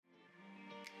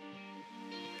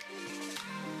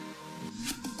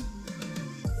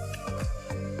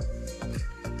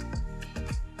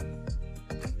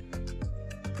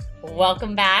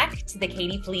Welcome back to the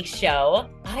Katie Fleece Show.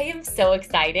 I am so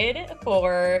excited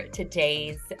for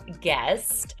today's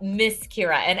guest, Miss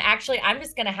Kira. And actually, I'm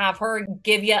just going to have her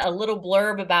give you a little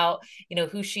blurb about,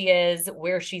 who she is,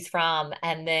 where she's from,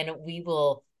 and then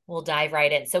we'll dive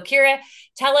right in. So Kira,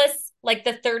 tell us like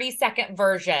the 30-second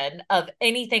version of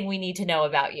anything we need to know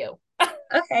about you.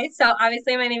 Okay, so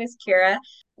obviously my name is Kira.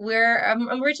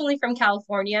 I'm originally from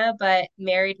California, but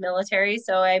married military,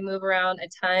 so I move around a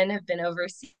ton, have been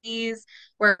overseas.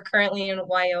 We're currently in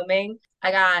Wyoming.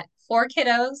 I got four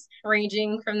kiddos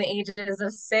ranging from the ages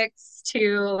of 6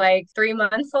 to like 3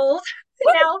 months old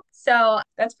now. So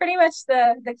that's pretty much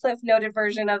the Cliff Noted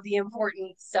version of the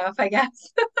important stuff, I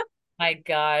guess. My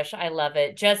gosh, I love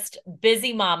it. Just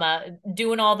busy mama,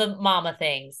 doing all the mama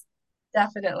things.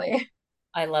 Definitely.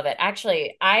 I love it.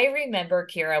 Actually, I remember,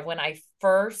 Kira, when I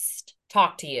first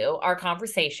talked to you, our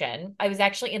conversation, I was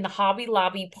actually in the Hobby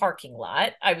Lobby parking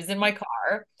lot. I was in my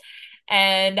car.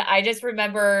 And I just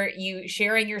remember you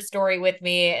sharing your story with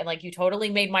me, and like you totally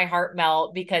made my heart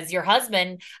melt because your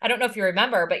husband, I don't know if you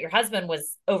remember, but your husband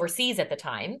was overseas at the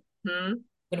time Hmm.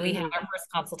 when we had our Hmm. first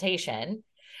consultation.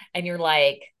 And you're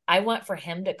like, I want for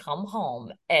him to come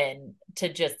home and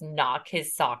to just knock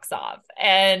his socks off.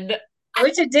 And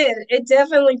Which it did. It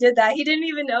definitely did that. He didn't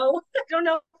even know. I don't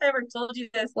know if I ever told you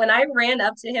this. When I ran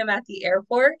up to him at the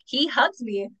airport, he hugged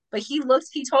me, but he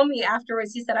told me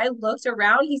afterwards, he said, I looked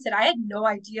around. He said, I had no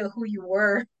idea who you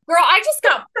were. girl, I just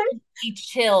got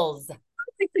chills.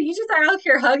 Like, so you just are out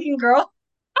here hugging, girl.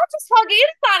 I'll just hug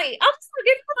anybody. I'll just hug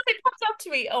anybody that comes up to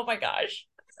me. Oh my gosh.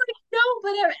 No,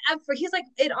 but he's like,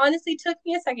 it honestly took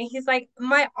me a second. He's like,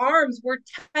 my arms were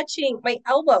touching my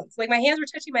elbows. Like my hands were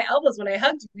touching my elbows when I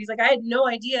hugged you. He's like, I had no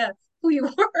idea who you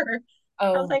were.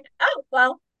 I was Oh, like, oh,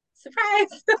 well,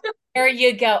 surprise. there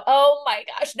you go. Oh my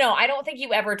gosh. No, I don't think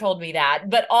you ever told me that.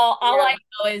 But all I Yeah.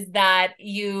 know is that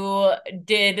you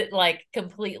did like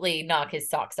completely knock his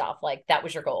socks off. Like that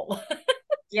was your goal.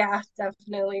 Yeah,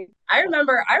 definitely. I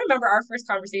remember our first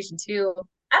conversation too.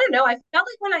 I don't know. I felt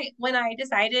like when I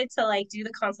decided to like do the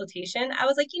consultation, I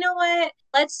was like, you know what?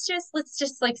 Let's just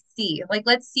like see. Like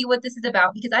let's see what this is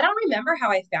about because I don't remember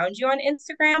how I found you on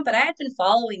Instagram, but I had been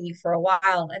following you for a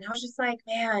while and I was just like,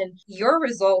 man, your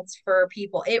results for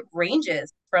people, it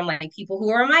ranges from like people who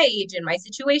are my age in my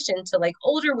situation to like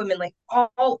older women, like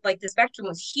all like the spectrum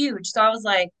was huge. So I was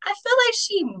like, I feel like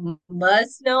she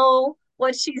must know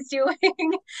what she's doing.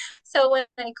 So when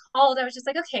I called, I was just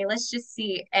like, okay, let's just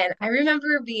see. And I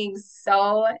remember being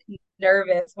so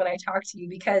nervous when I talked to you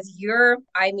because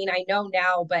I mean, I know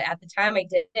now, but at the time I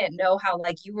didn't know how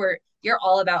like you're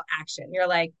all about action. You're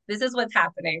like, this is what's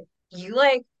happening. You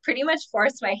like pretty much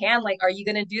forced my hand, like, are you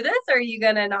gonna do this or are you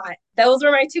gonna not? Those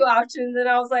were my two options. And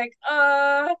I was like,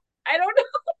 I don't know.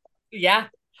 Yeah.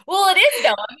 Well, it is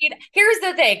though. I mean, here's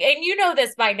the thing, and you know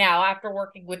this by now after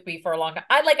working with me for a long time.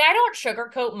 I don't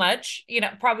sugarcoat much,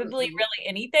 probably Mhm. really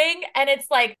anything. And it's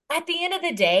like at the end of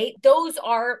the day, those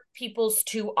are people's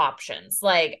two options.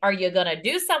 Like, are you gonna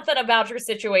do something about your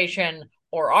situation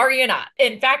or are you not?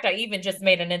 In fact, I even just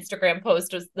made an Instagram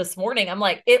post this morning. I'm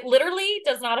like, it literally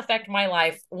does not affect my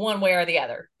life one way or the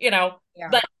other. Yeah.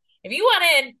 But if you want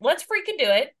in, let's freaking do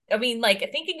it. I mean, like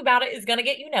thinking about it is gonna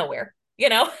get you nowhere.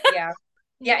 Yeah.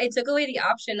 Yeah, it took away the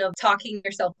option of talking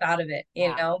yourself out of it,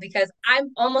 Yeah. because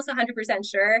I'm almost 100%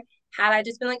 sure had I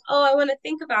just been like, oh, I want to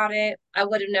think about it, I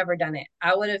would have never done it.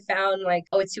 I would have found like,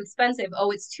 oh, it's too expensive. Oh,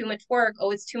 it's too much work.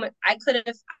 Oh, it's too much. I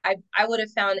would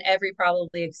have found every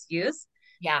probably excuse.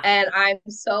 Yeah. And I'm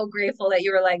so grateful that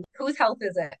you were like, whose health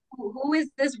is it? Who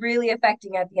is this really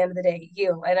affecting at the end of the day?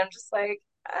 You. And I'm just like,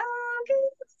 oh,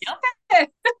 Yep. okay.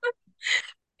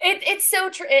 It's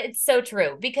so true. It's so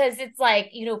true because it's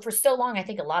like, for so long, I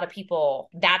think a lot of people,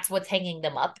 that's what's hanging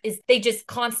them up is they just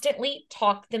constantly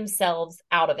talk themselves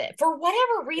out of it for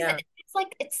whatever reason. Yeah. It's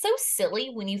like, it's so silly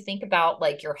when you think about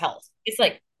like your health. It's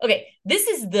like, okay, this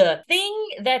is the thing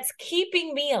that's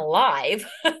keeping me alive.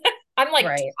 I'm like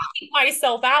Right. talking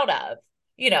myself out of,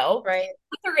 you know, Right.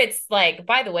 whether it's like,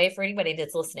 by the way, for anybody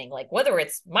that's listening, like whether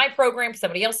it's my program,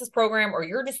 somebody else's program, or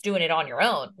you're just doing it on your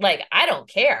own, like I don't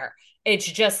care. It's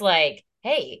just like,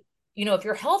 hey, if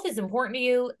your health is important to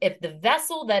you, if the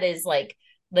vessel that is like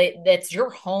that's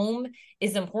your home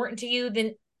is important to you,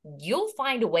 then you'll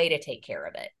find a way to take care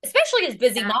of it. Especially as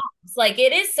busy Yeah. moms. Like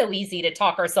it is so easy to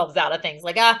talk ourselves out of things.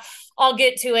 Like, I'll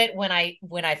get to it when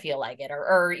I feel like it,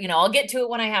 or I'll get to it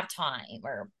when I have time,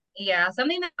 or Yeah,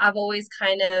 something that I've always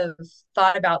kind of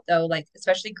thought about though, like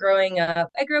especially growing up,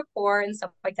 I grew up poor and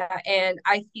stuff like that. And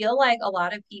I feel like a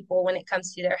lot of people, when it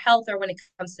comes to their health or when it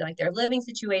comes to like their living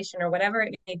situation or whatever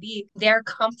it may be, they're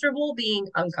comfortable being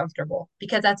uncomfortable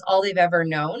because that's all they've ever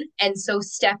known. And so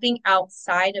stepping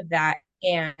outside of that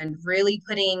and really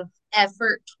putting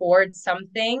effort towards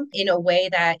something in a way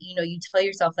that you tell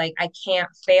yourself like I can't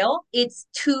fail, it's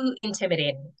too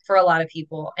intimidating for a lot of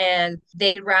people and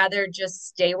they'd rather just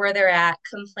stay where they're at,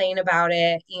 complain about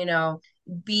it,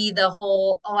 be the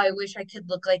whole oh I wish I could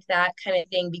look like that kind of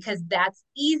thing because that's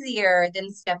easier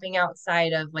than stepping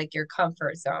outside of like your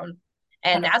comfort zone.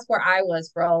 And that's where I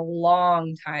was for a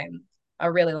long time,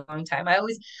 a really long time. I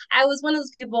was one of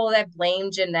those people that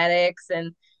blame genetics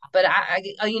and but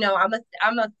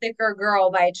I'm a thicker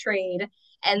girl by trade,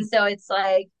 and so it's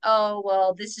like, oh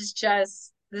well, this is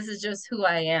just who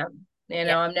I am.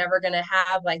 Yeah. I'm never gonna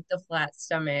have like the flat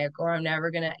stomach, or I'm never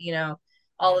gonna,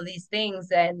 all Yeah. of these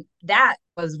things, and that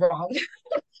was wrong.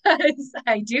 Because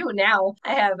I do now.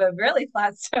 I have a really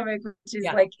flat stomach, which is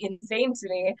Yeah. like insane to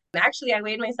me. Actually, I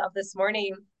weighed myself this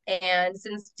morning, and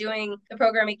since doing the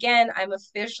program again, I'm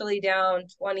officially down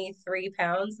 23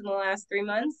 pounds in the last 3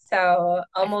 months. So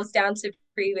almost down to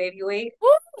pre-baby weight, Woo!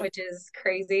 which is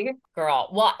crazy. Girl.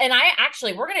 Well, and I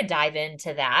actually, we're going to dive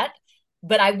into that,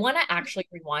 but I want to actually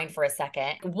rewind for a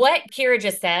second. What Kira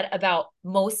just said about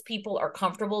most people are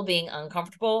comfortable being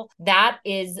uncomfortable, that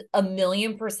is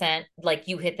 1,000,000% like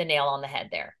you hit the nail on the head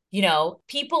there.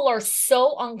 People are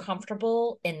so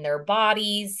uncomfortable in their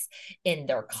bodies, in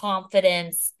their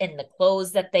confidence, in the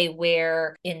clothes that they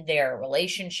wear, in their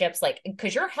relationships, like,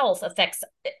 because your health affects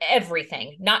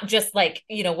everything, not just like,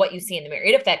 what you see in the mirror.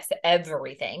 It affects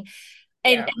everything.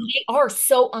 And Yeah. they are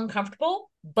so uncomfortable,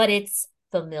 but it's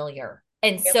familiar.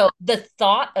 And Yep. so the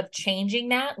thought of changing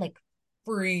that like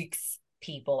freaks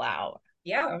people out.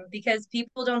 Yeah, because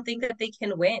people don't think that they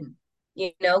can win,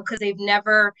 because they've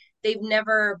never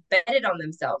betted on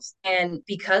themselves. And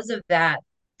because of that,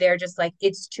 they're just like,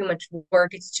 it's too much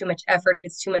work, it's too much effort,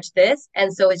 it's too much this.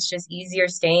 And so it's just easier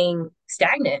staying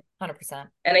stagnant. 100%.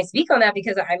 And I speak on that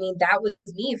because I mean, that was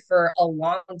me for a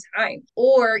long time.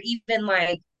 Or even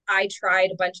like, I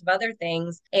tried a bunch of other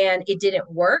things and it didn't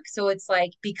work. So it's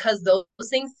like, because those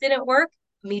things didn't work,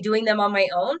 me doing them on my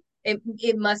own,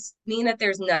 it must mean that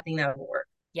there's nothing that will work.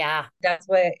 Yeah. That's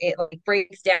what it like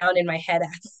breaks down in my head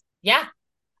as. Yeah.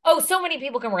 Oh, so many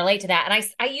people can relate to that. And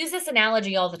I use this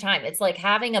analogy all the time. It's like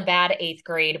having a bad eighth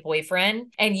grade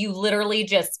boyfriend and you literally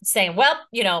just saying, well,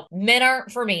 men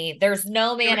aren't for me. There's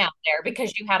no man out there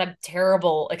because you had a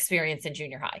terrible experience in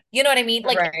junior high. You know what I mean?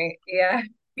 Like Right. Yeah.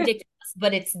 ridiculous,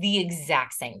 but it's the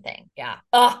exact same thing. Yeah.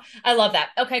 Oh, I love that.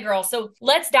 Okay, girl. So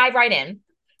let's dive right in.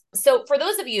 So, for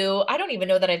those of you, I don't even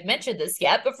know that I've mentioned this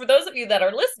yet, but for those of you that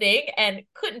are listening and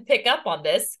couldn't pick up on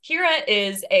this, Kira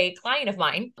is a client of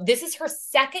mine. This is her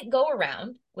second go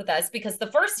around with us because the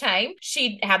first time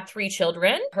she had 3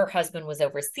 children, her husband was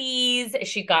overseas.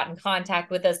 She got in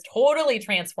contact with us, totally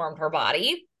transformed her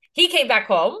body. He came back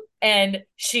home and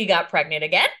she got pregnant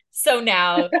again. So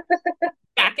now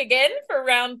back again for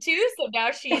round two. So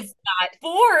now she's got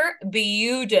 4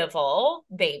 beautiful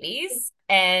babies.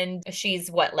 And she's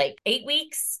what, like 8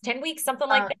 weeks, 10 weeks, something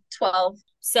like that. 12.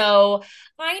 So,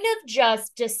 kind of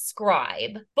just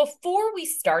describe before we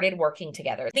started working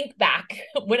together, think back,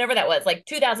 whenever that was, like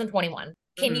 2021.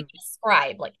 Can you Mhm.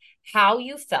 describe like how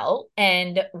you felt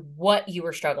and what you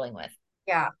were struggling with?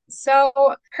 Yeah. So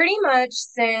pretty much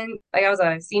since like I was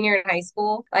a senior in high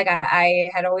school, like I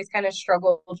had always kind of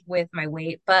struggled with my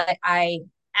weight, but I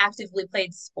actively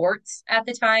played sports at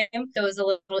the time. So it was a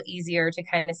little easier to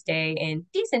kind of stay in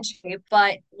decent shape.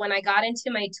 But when I got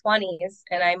into my 20s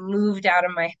and I moved out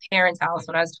of my parents' house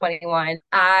when I was 21,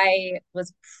 I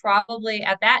was probably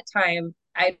at that time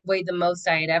I weighed the most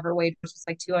I had ever weighed, which was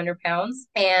like 200 pounds.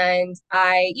 And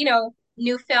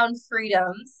newfound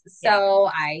freedoms. Yeah. So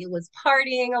I was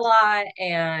partying a lot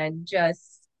and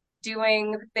just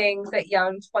doing things that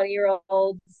young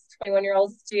 20-year-olds,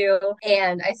 21-year-olds do.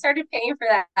 And I started paying for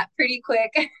that pretty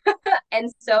quick.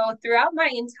 And so throughout my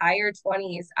entire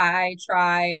 20s, I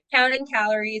tried counting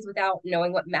calories without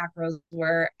knowing what macros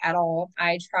were at all.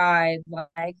 I tried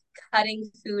like cutting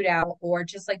food out or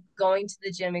just like going to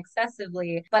the gym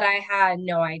excessively, but I had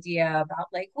no idea about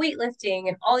like weightlifting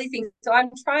and all these things. So I'm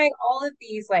trying all of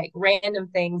these like random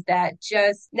things that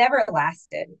just never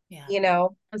lasted, Yeah. you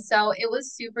know? And so it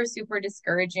was super, super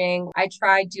discouraging. I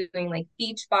tried doing like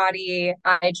beach body.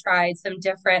 I tried some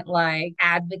different like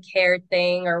Advocare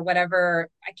thing or whatever.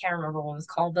 I can't remember what it was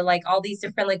called, but like all these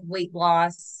different like weight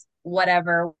loss,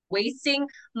 whatever, wasting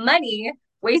money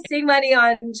wasting money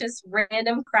on just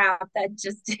random crap that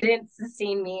just didn't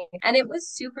sustain me. And it was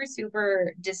super,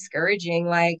 super discouraging.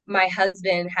 Like my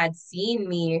husband had seen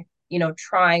me,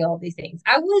 trying all these things.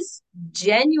 I was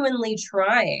genuinely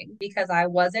trying because I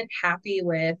wasn't happy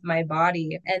with my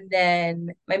body. And then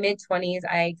my mid 20s,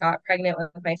 I got pregnant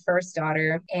with my first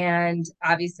daughter. And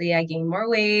obviously, I gained more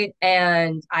weight.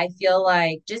 And I feel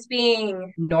like just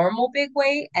being normal big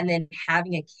weight and then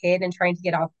having a kid and trying to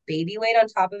get off baby weight on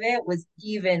top of it was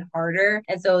even harder.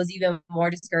 And so it was even more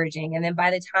discouraging. And then by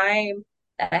the time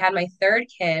I had my third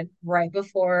kid right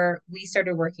before we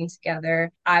started working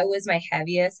together, I was my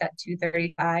heaviest at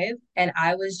 235 and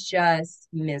I was just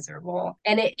miserable.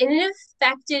 And it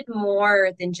affected more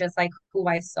than just like who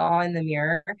I saw in the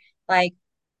mirror. Like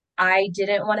I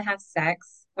didn't want to have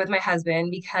sex with my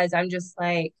husband because I'm just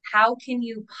like, how can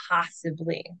you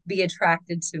possibly be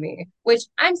attracted to me? Which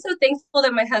I'm so thankful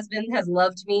that my husband has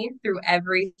loved me through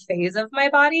every phase of my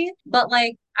body. But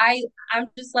like, I'm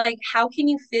just like, how can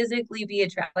you physically be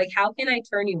attracted? Like, how can I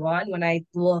turn you on when I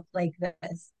look like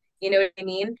this? You know what I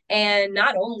mean? And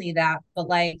not only that, but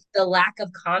like the lack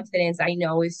of confidence I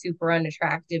know is super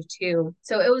unattractive too.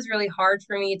 So it was really hard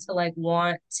for me to like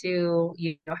want to,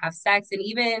 have sex. And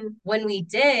even when we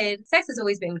did, sex has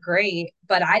always been great,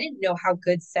 but I didn't know how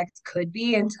good sex could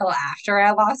be until after I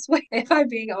lost weight, if I'm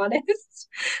being honest.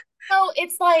 So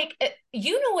it's like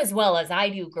you know as well as I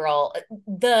do, girl,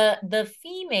 the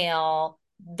female,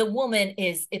 the woman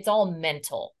is it's all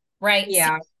mental, right? So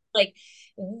Yeah. like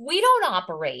we don't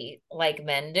operate like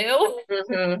men do.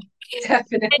 Hmm. And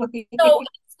Definitely. so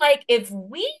it's like if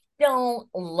we don't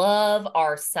love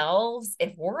ourselves,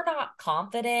 if we're not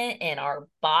confident in our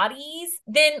bodies,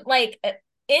 then like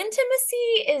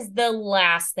intimacy is the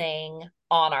last thing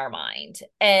on our mind.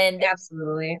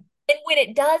 Absolutely. And when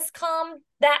it does come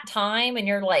that time and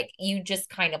you're like, you just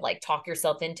kind of like talk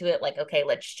yourself into it, like, okay,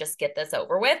 let's just get this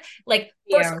over with. Like,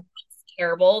 first, Yeah. it's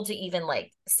terrible to even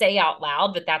like say out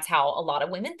loud, but that's how a lot of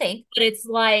women think. But it's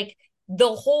like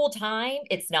the whole time,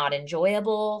 it's not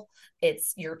enjoyable.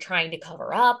 It's you're trying to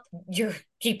cover up, you're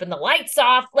keeping the lights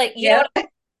off. Like, you know what Yep. I mean?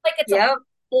 Like, it's a Yep.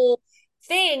 whole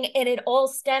thing. And it all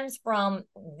stems from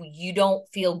you don't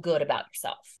feel good about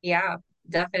yourself. Yeah,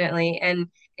 definitely. And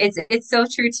it's so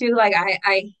true too. Like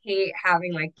I hate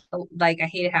having like I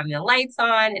hated having the lights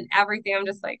on and everything. I'm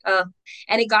just like,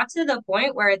 and it got to the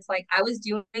point where it's like I was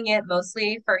doing it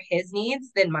mostly for his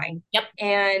needs than mine. Yep.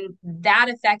 And that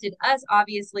affected us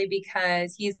obviously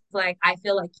because he's like, I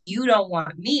feel like you don't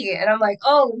want me. And I'm like,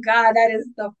 oh God, that is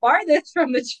the farthest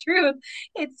from the truth.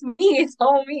 It's me, it's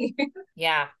all me.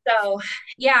 Yeah. So,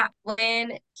 yeah,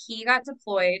 when he got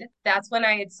deployed, that's when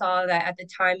I had saw that at the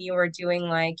time you were doing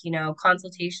like,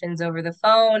 consultations over the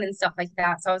phone and stuff like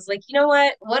that. So I was like, you know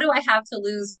what? What do I have to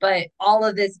lose but all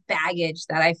of this baggage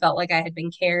that I felt like I had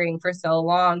been carrying for so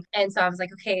long? And so I was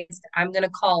like, okay, I'm going to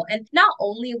call. And not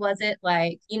only was it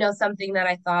like, something that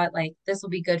I thought like this will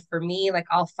be good for me, like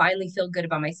I'll finally feel good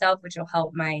about myself, which will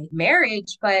help my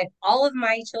marriage, but all of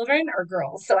my children are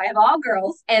girls. So I have all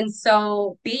girls. And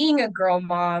so being a girl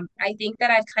mom, I think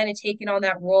that I've kind of taken on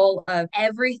that role of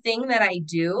everything that I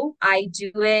do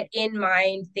it in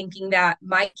mind, thinking that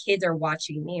my kids are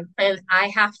watching me and I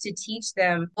have to teach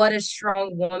them what a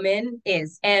strong woman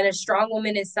is. And a strong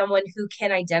woman is someone who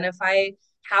can identify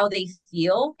how they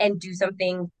feel and do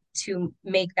something to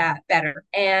make that better.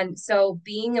 And so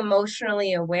being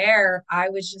emotionally aware, I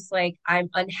was just like, I'm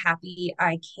unhappy.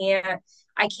 I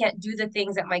can't do the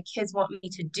things that my kids want me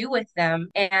to do with them.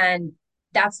 And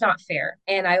that's not fair.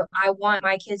 And I want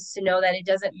my kids to know that it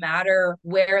doesn't matter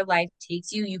where life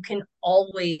takes you. You can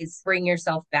always bring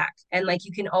yourself back. And like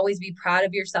you can always be proud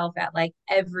of yourself at like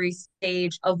every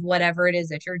stage of whatever it is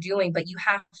that you're doing. But you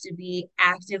have to be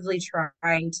actively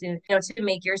trying to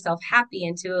make yourself happy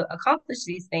and to accomplish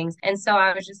these things. And so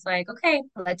I was just like, okay,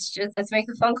 let's make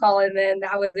a phone call. And then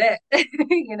that was it.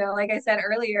 Like I said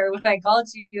earlier, when I called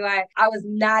you, I was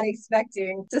not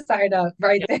expecting to sign up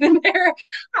right then and there.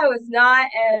 I was not,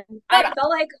 and But I'm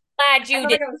glad I you felt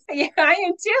did. like I was, yeah, I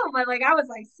am too, but like I was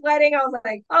like sweating. I was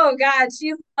like, oh God,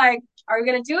 she's like, are we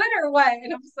gonna do it or what?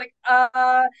 And I'm just like,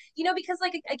 because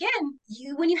like again,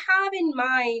 you when you have in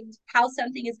mind how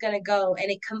something is gonna go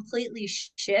and it completely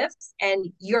shifts and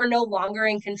you're no longer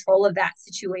in control of that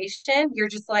situation, you're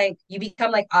just like you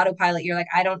become like autopilot. You're like,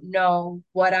 I don't know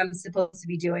what I'm supposed to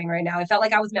be doing right now. I felt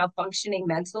like I was malfunctioning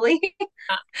mentally,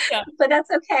 Yeah. but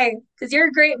that's okay because you're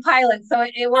a great pilot, so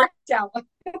it worked out.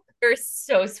 You're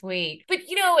so sweet. But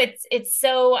it's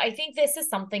so I think this is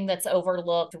something that's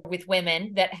overlooked with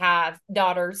women that have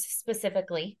daughters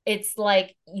specifically. It's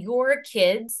like your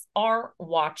kids are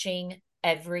watching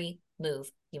every move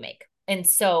you make. And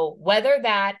so, whether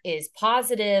that is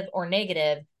positive or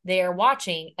negative, they are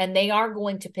watching and they are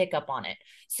going to pick up on it.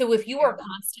 So, if you are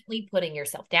constantly putting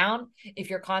yourself down, if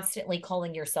you're constantly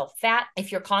calling yourself fat,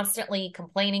 if you're constantly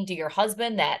complaining to your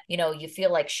husband that, you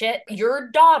feel like shit,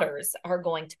 your daughters are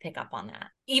going to pick up on that.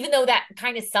 Even though that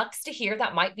kind of sucks to hear,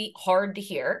 that might be hard to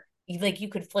hear, like you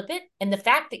could flip it. And the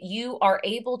fact that you are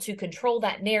able to control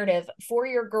that narrative for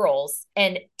your girls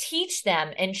and teach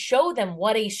them and show them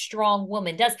what a strong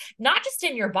woman does, not just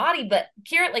in your body, but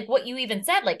Kira, like what you even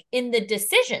said, like in the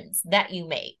decisions that you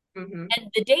make and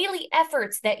the daily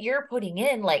efforts that you're putting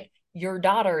in, like your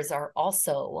daughters are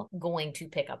also going to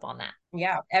pick up on that.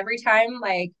 Yeah. Every time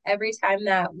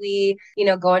that we,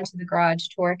 go into the garage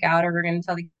to work out, or we're going to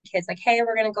tell the kids like, hey,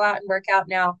 we're going to go out and work out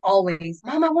now. Always,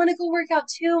 Mom, I want to go work out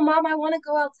too. Mom, I want to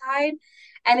go outside.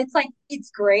 And it's like, it's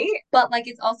great, but like,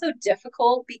 it's also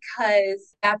difficult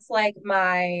because that's like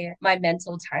my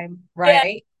mental time,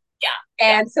 right? Yeah.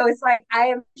 And so it's like I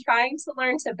am trying to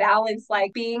learn to balance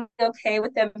like being okay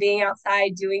with them being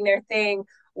outside doing their thing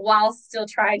while still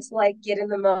trying to like get in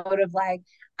the mode of like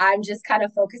I'm just kind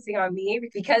of focusing on me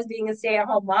because being a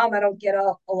stay-at-home mom, I don't get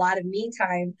a lot of me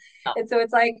time. Oh. And so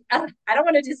it's like I don't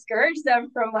want to discourage them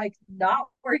from like not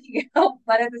working out,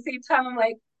 but at the same time I'm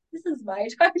like, this is my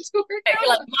time to work You're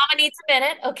out. like, Mama needs a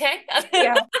minute. Okay.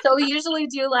 Yeah. So we usually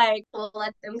do like, we'll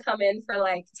let them come in for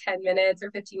like 10 minutes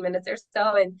or 15 minutes or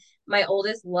so. And my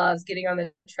oldest loves getting on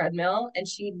the treadmill and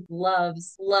she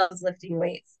loves lifting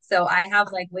weights. So I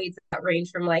have like weights that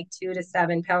range from like 2 to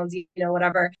 7 pounds,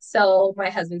 whatever. So my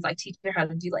husband's like teaching her how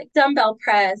to do like dumbbell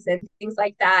press and things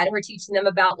like that. And we're teaching them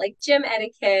about like gym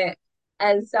etiquette.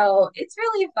 And so it's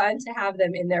really fun to have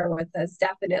them in there with us,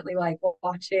 definitely like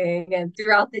watching. And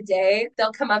throughout the day,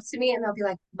 they'll come up to me and they'll be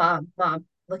like, Mom,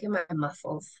 look at my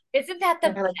muscles. Isn't that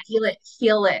And the I'm like,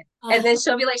 feel it. And then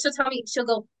she'll tell me, she'll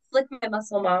go, flick my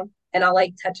muscle, Mom. And I'll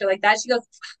like touch her like that. She goes,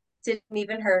 didn't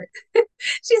even hurt.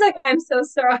 She's like, I'm so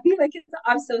strong. Like,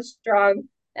 I'm so strong.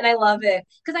 And I love it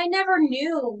because I never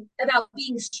knew about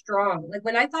being strong. Like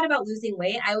when I thought about losing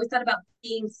weight, I always thought about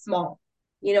being small.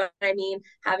 You know what I mean?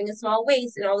 Having a small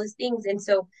waist and all these things. And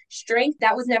so strength,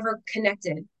 that was never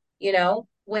connected,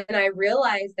 when I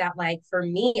realized that, like, for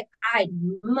me, I'd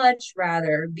much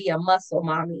rather be a muscle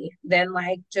mommy than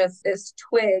like just this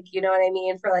twig, you know what I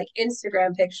mean? For like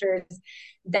Instagram pictures.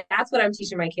 That's what I'm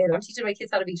teaching my kids. I'm teaching my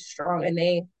kids how to be strong and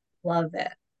they love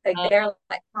it. Like they're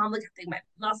like, Mom, look how big my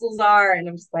muscles are. And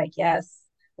I'm just like, yes,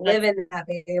 live in that,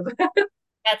 babe.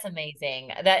 That's amazing.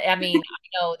 I mean,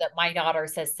 I know that my daughter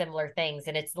says similar things,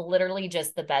 and it's literally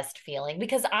just the best feeling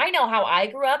because I know how I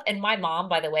grew up. And my mom,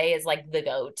 by the way, is like the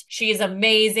goat. She is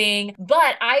amazing.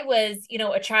 But I was,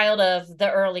 a child of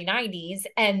the early 90s.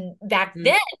 And back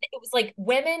then, it was like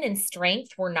women and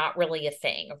strength were not really a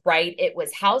thing, right? It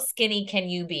was how skinny can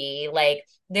you be? Like,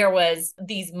 there was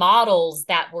these models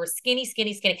that were skinny,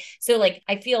 skinny, skinny. So like,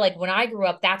 I feel like when I grew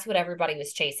up, that's what everybody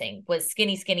was chasing was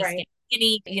skinny, skinny, Right.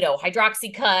 skinny,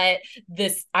 hydroxy cut.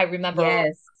 This, I remember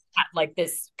Yes. like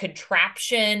this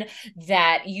contraption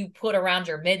that you put around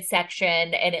your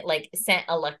midsection and it like sent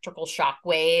electrical shock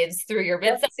waves through your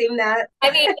midsection. Seen that.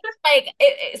 I mean, like,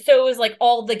 so it was like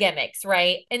all the gimmicks,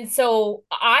 right? And so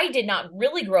I did not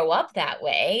really grow up that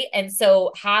way. And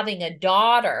so having a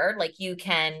daughter, like you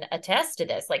can attest to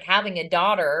this, like having a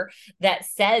daughter that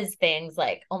says things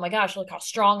like, oh my gosh, look how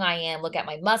strong I am. Look at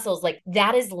my muscles. Like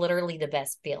that is literally the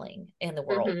best feeling in the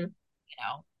world,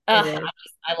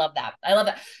 I love that. I love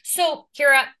that. So,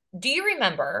 Kira, do you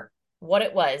remember what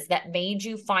it was that made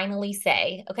you finally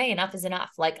say, okay, enough is enough?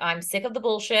 Like, I'm sick of the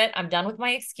bullshit. I'm done with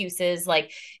my excuses.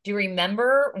 Like, do you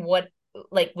remember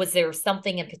was there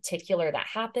something in particular that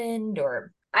happened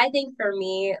or? I think for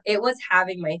me, it was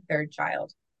having my third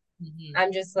child.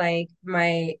 I'm just like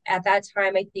at that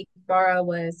time, I think Mara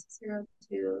was 0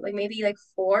 2, like maybe like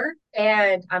 4.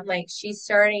 And I'm like, she's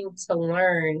starting to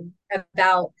learn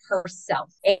about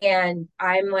herself. And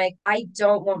I'm like, I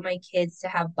don't want my kids to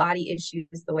have body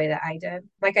issues the way that I did.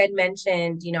 Like I'd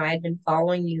mentioned, I'd been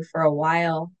following you for a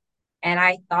while. And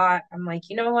I thought, I'm like,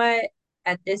 you know what?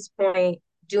 At this point,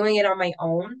 doing it on my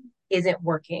own isn't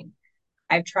working.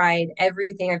 I've tried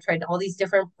everything. I've tried all these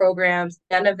different programs.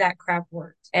 None of that crap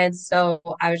worked. And so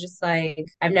I was just like,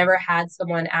 I've never had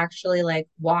someone actually like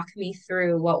walk me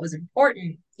through what was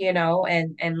important,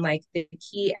 and like the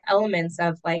key elements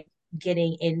of like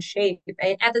getting in shape.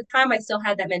 And at the time, I still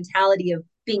had that mentality of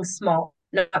being small,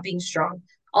 not being strong.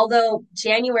 Although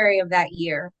January of that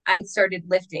year, I started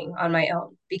lifting on my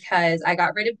own because I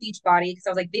got rid of Beachbody because I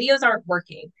was like, videos aren't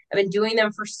working. I've been doing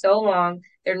them for so long.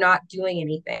 They're not doing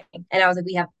anything. And I was like,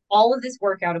 we have all of this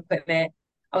workout equipment.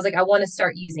 I was like, I want to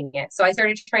start using it. So I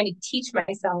started trying to teach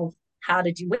myself how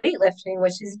to do weightlifting,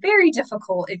 which is very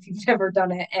difficult if you've never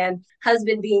done it. And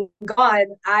husband being gone,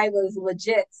 I was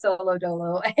legit solo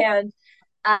dolo. And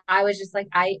I was just like,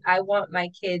 I want my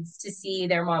kids to see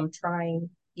their mom trying.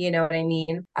 You know what I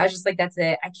mean? I was just like, that's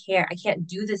it. I can't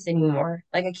do this anymore.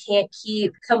 Like, I can't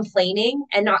keep complaining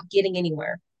and not getting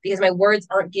anywhere because my words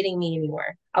aren't getting me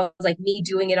anywhere. I was like, me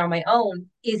doing it on my own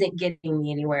isn't getting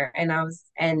me anywhere. And I was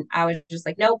just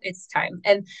like, nope, it's time.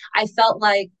 And I felt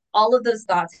like all of those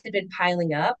thoughts had been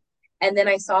piling up. And then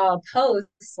I saw a post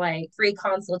like free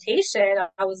consultation.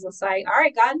 I was just like, all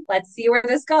right, God, let's see where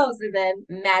this goes. And then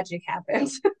magic happened.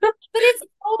 But it's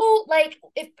so like,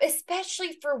 if,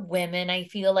 especially for women, I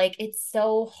feel like it's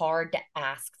so hard to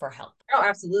ask for help. Oh,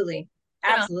 absolutely. You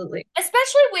know, Absolutely.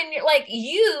 especially when you're like,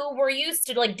 you were used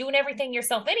to like doing everything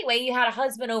yourself anyway. You had a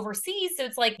husband overseas, so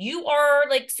it's like you are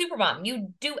like super mom. You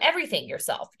do everything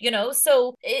yourself, you know.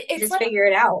 So it's Just like, figure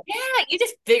it out. yeah, you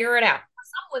just figure it out. For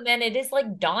some women, it is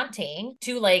like daunting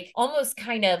to like almost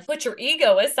kind of put your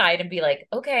ego aside and be like,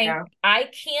 okay, Yeah. I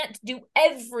can't do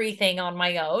everything on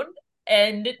my own,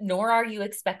 and nor are you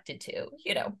expected to,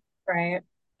 you know. Right.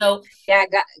 So Yeah,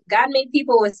 God made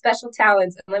people with special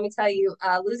talents. And let me tell you,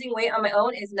 losing weight on my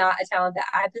own is not a talent that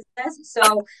I possess.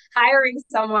 So hiring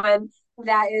someone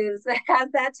that is has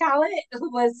that talent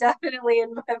was definitely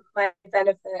in my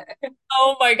benefit.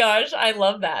 oh my gosh, I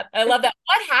love that. I love that.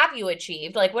 What have you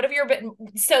achieved? Like, what have you been?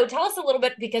 So tell us a little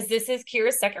bit because this is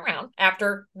Kira's second round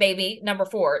after baby number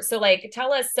four. So, like,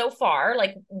 tell us so far,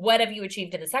 like, what have you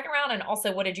achieved in the second round? And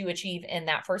also, what did you achieve in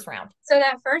that first round? So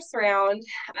that first round,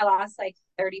 I lost like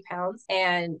 30 pounds.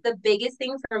 And the biggest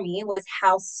thing for me was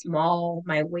how small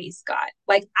my waist got.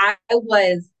 Like I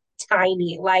was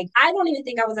tiny. Like I don't even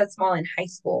think I was that small in high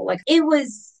school. Like it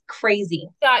was crazy.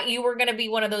 Thought you were going to be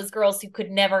one of those girls who could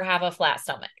never have a flat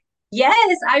stomach.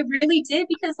 Yes, I really did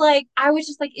because like I was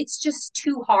just like it's just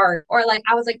too hard or like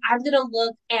I was like I'm going to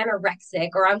look anorexic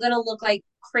or I'm going to look like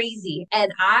crazy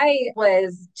and I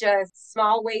was just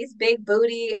small waist, big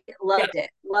booty, Yeah. loved it.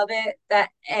 Love it. That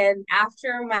and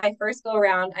after my first go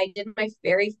around, I did my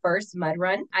very first mud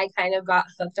run. I kind of got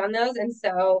hooked on those and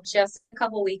so just a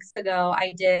couple weeks ago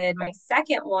I did my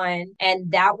second one and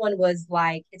that one was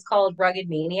like it's called Rugged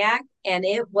Maniac and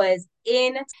it was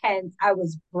intense. I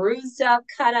was bruised up,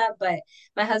 cut up, but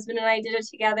my husband and I did it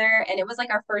together, and it was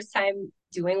like our first time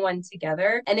doing one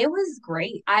together, and it was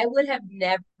great. I would have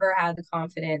never had the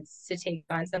confidence to take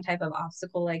on some type of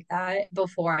obstacle like that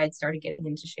before I'd started getting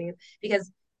into shape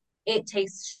because it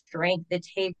takes strength, it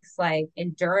takes like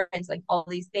endurance, like all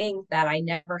these things that I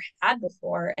never had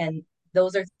before, and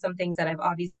those are some things that I've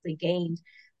obviously gained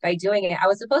by doing it. I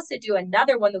was supposed to do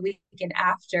another one the weekend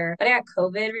after, but I got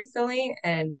COVID recently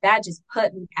and that just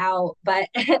put me out. But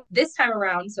this time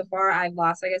around, so far, I've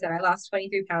lost, like I said, I lost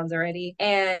 23 pounds already.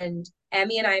 And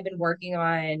Emmy and I have been working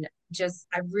on just,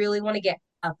 I really want to get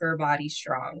upper body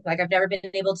strong. Like I've never been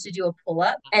able to do a pull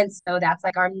up. And so that's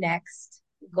like our next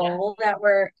Yeah. goal that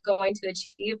we're going to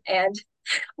achieve. And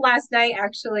last night,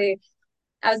 actually,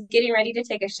 I was getting ready to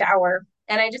take a shower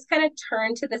and I just kind of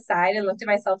turned to the side and looked at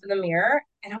myself in the mirror.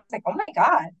 And I was like, oh my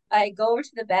God. I go over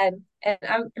to the bed and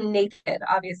I'm naked,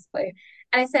 obviously.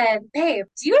 And I said, babe,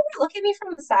 do you ever look at me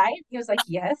from the side? He was like,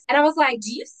 yes. And I was like,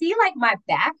 do you see like my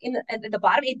back in at the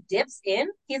bottom? It dips in.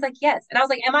 He's like, yes. And I was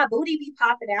like, and my booty be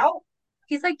popping out?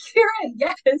 He's like, Kieran,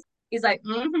 yes. He's like,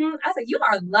 mm-hmm. I was like, you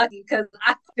are lucky because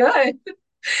I'm good.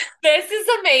 This is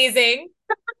amazing.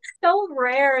 So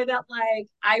rare that like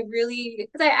I really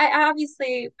because I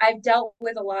obviously I've dealt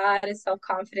with a lot of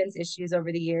self-confidence issues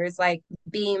over the years, like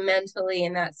being mentally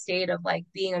in that state of like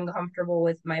being uncomfortable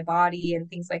with my body and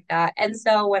things like that. And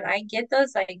so when I get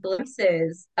those like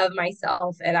glimpses of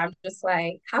myself and I'm just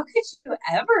like, how could you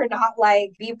ever not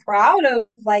like be proud of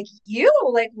like you?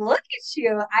 Like look at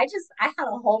you. I had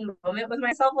a whole moment with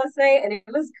myself, let's say, and it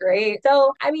was great.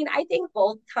 So I mean, I think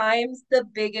both times the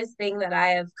biggest thing that I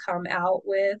have come out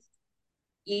with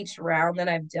each round that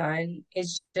I've done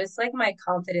is just like my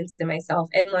confidence in myself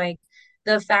and like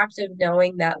the fact of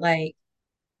knowing that like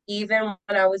even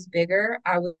when I was bigger,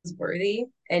 I was worthy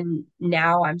and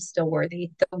now I'm still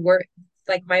worthy. The worth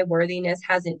like my worthiness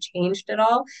hasn't changed at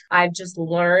all. I've just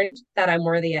learned that I'm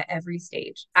worthy at every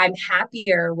stage. I'm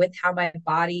happier with how my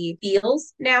body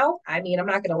feels now. I mean, I'm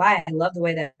not going to lie, I love the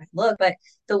way that I look, but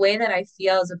the way that I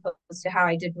feel as opposed to how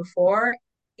I did before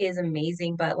is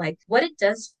amazing, but like what it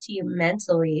does to you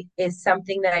mentally is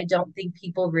something that I don't think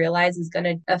people realize is going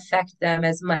to affect them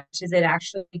as much as it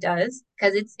actually does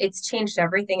because it's changed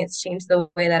everything. It's changed the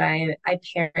way that I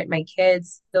parent my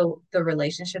kids, the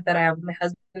relationship that I have with my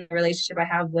husband, the relationship I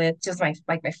have with just my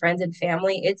like my friends and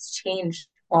family. It's changed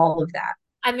all of that.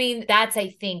 I mean, that's, I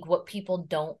think, what people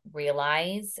don't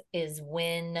realize is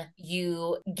when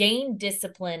you gain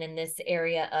discipline in this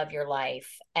area of your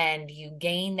life and you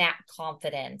gain that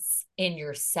confidence in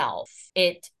yourself,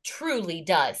 it truly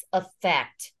does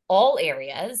affect all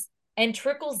areas and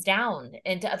trickles down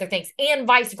into other things and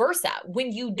vice versa.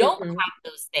 When you don't Mhm. have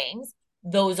those things,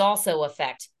 those also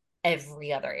affect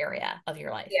every other area of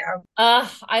your life. Yeah.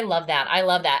 I love that. I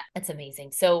love that. That's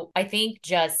amazing. So I think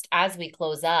just as we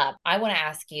close up, I want to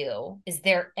ask you, is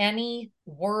there any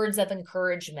words of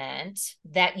encouragement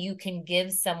that you can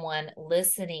give someone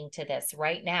listening to this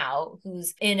right now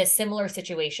who's in a similar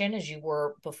situation as you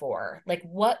were before? Like,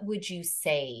 what would you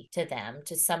say to them,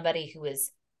 to somebody who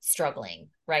is struggling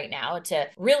right now to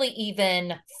really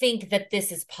even think that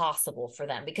this is possible for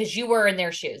them because you were in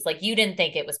their shoes, like you didn't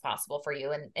think it was possible for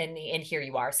you, and here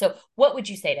you are. So what would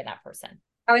you say to that person?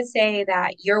 I would say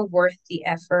that you're worth the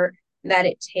effort that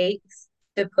it takes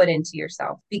to put into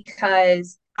yourself,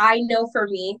 because I know for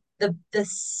me, the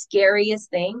scariest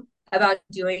thing about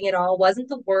doing it all wasn't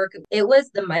the work, it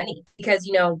was the money. Because,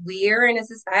 we're in a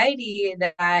society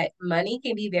that money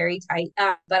can be very tight.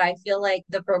 But I feel like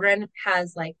the program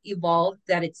has like evolved,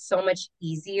 that it's so much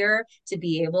easier to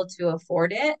be able to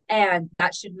afford it. And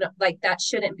that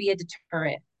shouldn't be a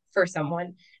deterrent for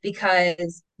someone,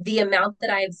 because the amount that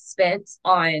I've spent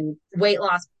on weight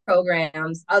loss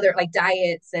programs, other like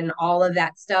diets and all of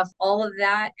that stuff, all of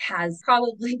that has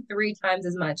probably three times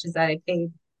as much as that I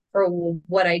paid for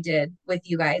what I did with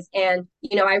you guys. And,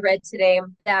 I read today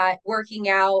that working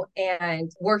out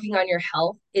and working on your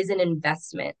health is an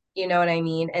investment. You know what I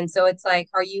mean? And so it's like,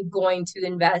 are you going to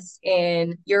invest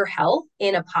in your health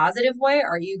in a positive way?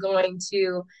 Are you going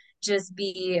to just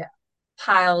be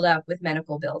piled up with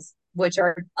medical bills, which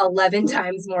are 11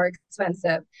 times more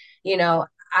expensive? You know,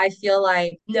 I feel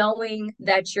like knowing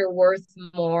that you're worth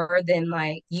more than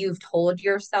like you've told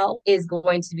yourself is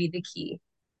going to be the key.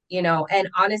 And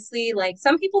honestly, like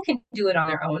some people can do it on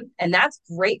their own, and that's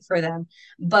great for them.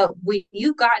 But when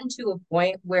you've gotten to a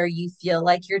point where you feel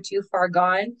like you're too far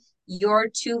gone, you're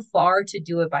too far to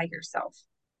do it by yourself.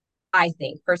 I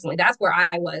think personally, that's where I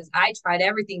was. I tried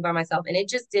everything by myself and it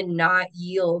just did not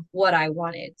yield what I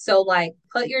wanted. So, like,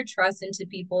 put your trust into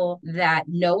people that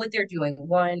know what they're doing,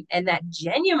 one, and that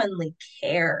genuinely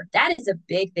care. That is a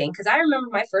big thing. Cause I remember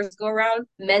my first go around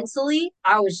mentally,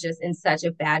 I was just in such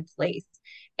a bad place.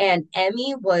 And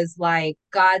Emmy was like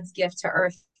God's gift to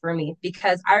earth for me,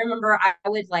 because I remember I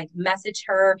would like message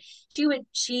her.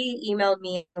 She emailed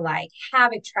me like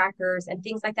habit trackers and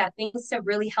things like that, things to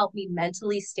really help me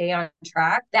mentally stay on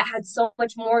track, that had so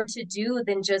much more to do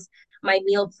than just my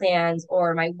meal plans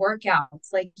or my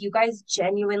workouts. Like, you guys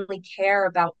genuinely care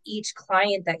about each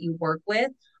client that you work with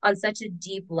on such a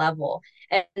deep level.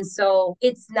 And so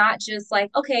it's not just like,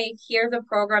 okay, here's a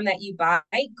program that you buy,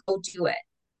 go do it.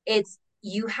 It's,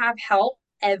 you have help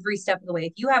every step of the way.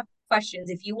 If you have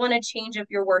questions, if you want to change up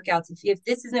your workouts, if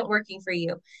this isn't working for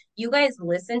you, you guys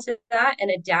listen to that and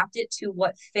adapt it to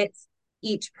what fits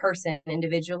each person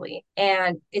individually.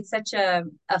 And it's such a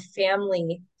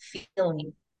family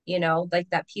feeling, like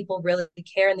that people really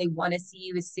care and they want to see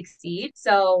you succeed.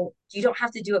 So you don't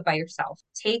have to do it by yourself.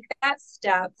 Take that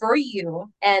step for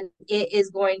you, and it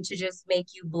is going to just make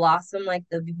you blossom like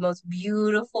the most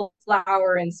beautiful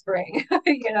flower in spring.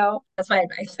 That's my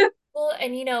advice. Well,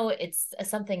 and it's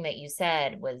something that you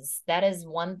said was that is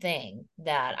one thing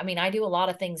that, I mean, I do a lot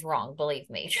of things wrong, believe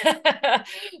me.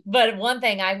 But one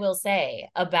thing I will say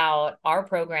about our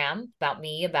program, about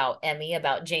me, about Emmy,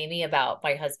 about Jamie, about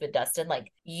my husband, Dustin,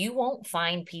 like, you won't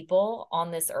find people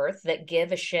on this earth that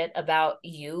give a shit about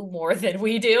you more than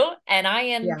we do. And I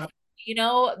am,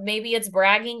 Yeah. maybe it's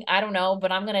bragging, I don't know,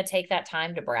 but I'm going to take that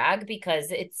time to brag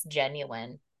because it's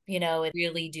genuine. It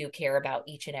really do care about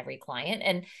each and every client.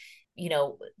 And you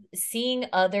know, seeing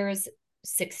others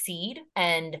succeed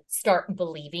and start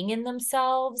believing in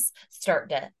themselves, start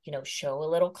to, show a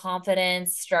little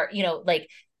confidence, start, like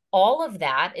all of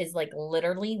that is like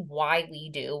literally why we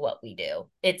do what we do.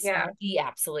 It's Yeah. the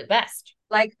absolute best.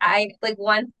 Like, I like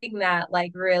one thing that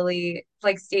like really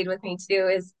like stayed with me too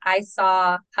is I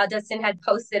saw how Dustin had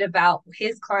posted about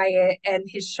his client and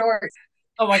his shorts.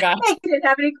 Oh my gosh. He didn't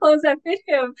have any clothes that fit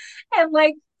him. And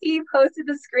like he posted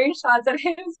the screenshots of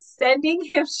him sending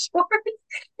him shorts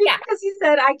Yeah. because he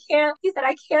said, I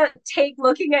can't take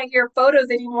looking at your photos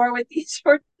anymore with these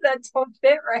shorts that don't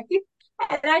fit right.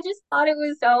 And I just thought it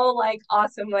was so like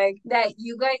awesome, like that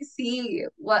you guys see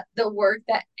what the work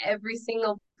that every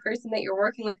single person that you're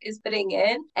working with is putting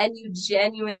in, and you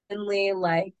genuinely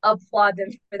like applaud them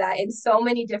for that in so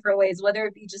many different ways, whether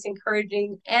it be just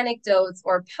encouraging anecdotes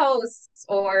or posts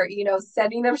or, you know,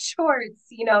 sending them shorts,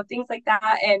 you know, things like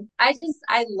that. And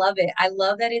I love it. I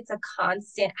love that it's a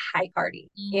constant high party.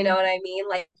 You know what I mean?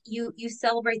 Like you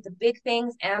celebrate the big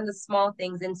things and the small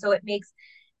things. And so it makes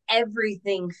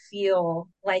everything feel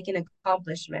like an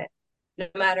accomplishment, no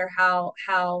matter how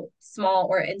small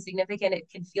or insignificant it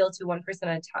can feel to one person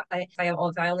at a time.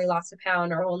 If I only lost a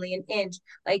pound or only an inch,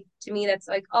 like to me that's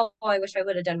like, oh, I wish I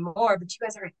would have done more. But you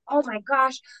guys are like, oh my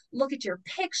gosh, look at your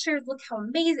pictures, look how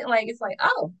amazing. Like it's like,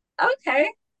 oh, okay.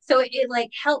 So it like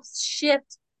helps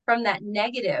shift from that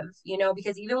negative, you know,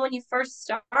 because even when you first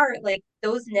start, like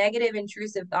those negative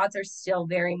intrusive thoughts are still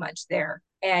very much there.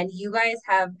 And you guys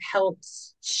have helped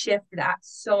shift that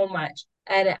so much.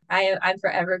 And I'm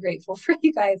forever grateful for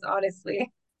you guys,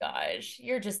 honestly. Gosh,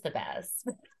 you're just the best.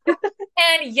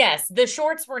 And yes, the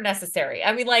shorts were necessary.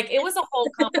 I mean, like it was a whole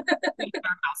conversation in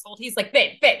our household. He's like,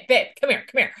 babe, come here,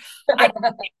 come here.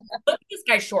 Look at this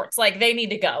guy's shorts. Like they need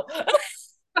to go.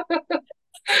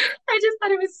 I just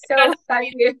thought it was so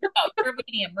funny. Oh, you're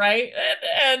medium, right?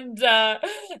 And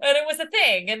it was a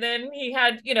thing. And then he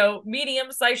had, you know,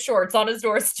 medium sized shorts on his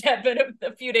doorstep and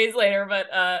a few days later. But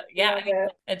yeah, I mean,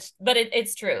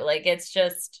 it's true. Like it's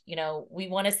just, you know, we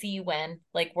want to see you win.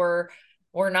 Like we're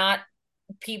not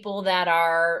people that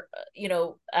are, you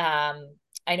know,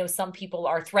 I know some people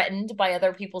are threatened by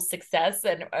other people's success,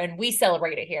 and we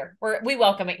celebrate it here. We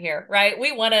welcome it here, right?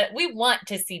 We want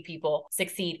to see people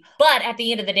succeed, but at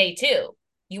the end of the day, too,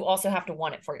 you also have to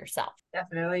want it for yourself.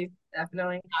 Definitely.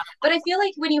 But I feel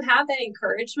like when you have that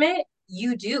encouragement,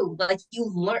 you do like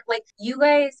you learn, like you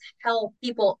guys help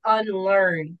people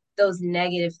unlearn those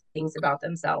negative things about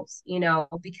themselves, you know,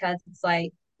 because it's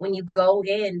like when you go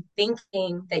in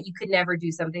thinking that you could never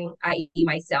do something, i.e.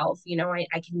 myself, you know, I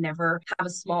can never have a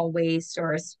small waist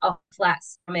or a flat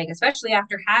stomach, especially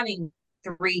after having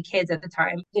 3 kids at the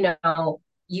time, you know,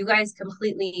 you guys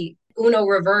completely Uno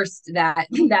reversed that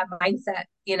mindset,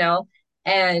 you know,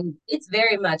 and it's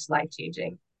very much life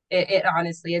changing. It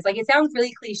honestly is. Like it sounds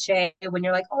really cliche when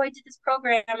you're like, oh, I did this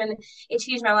program and it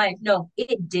changed my life. No,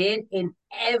 it did in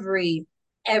every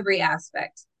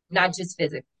aspect, not just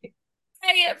physically.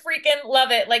 I freaking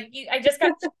love it. Like I just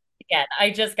got again,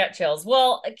 I just got chills.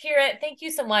 Well, Kira, thank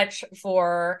you so much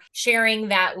for sharing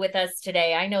that with us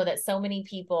today. I know that so many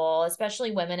people, especially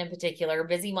women in particular,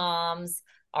 busy moms,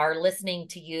 are listening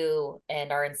to you and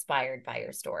are inspired by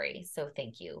your story. So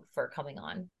thank you for coming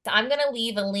on. So I'm going to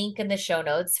leave a link in the show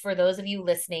notes for those of you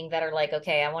listening that are like,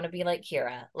 okay, I want to be like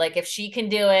Kira. Like if she can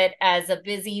do it as a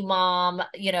busy mom,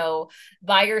 you know,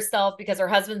 by herself because her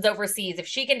husband's overseas, if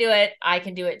she can do it, I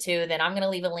can do it too. Then I'm going to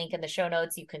leave a link in the show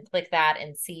notes. You can click that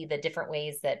and see the different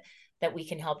ways that we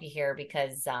can help you here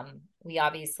because we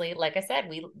obviously, like I said,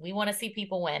 we want to see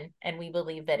people win and we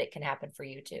believe that it can happen for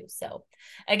you too. So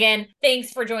again,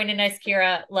 thanks for joining us,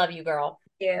 Kira. Love you, girl.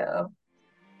 Thank you.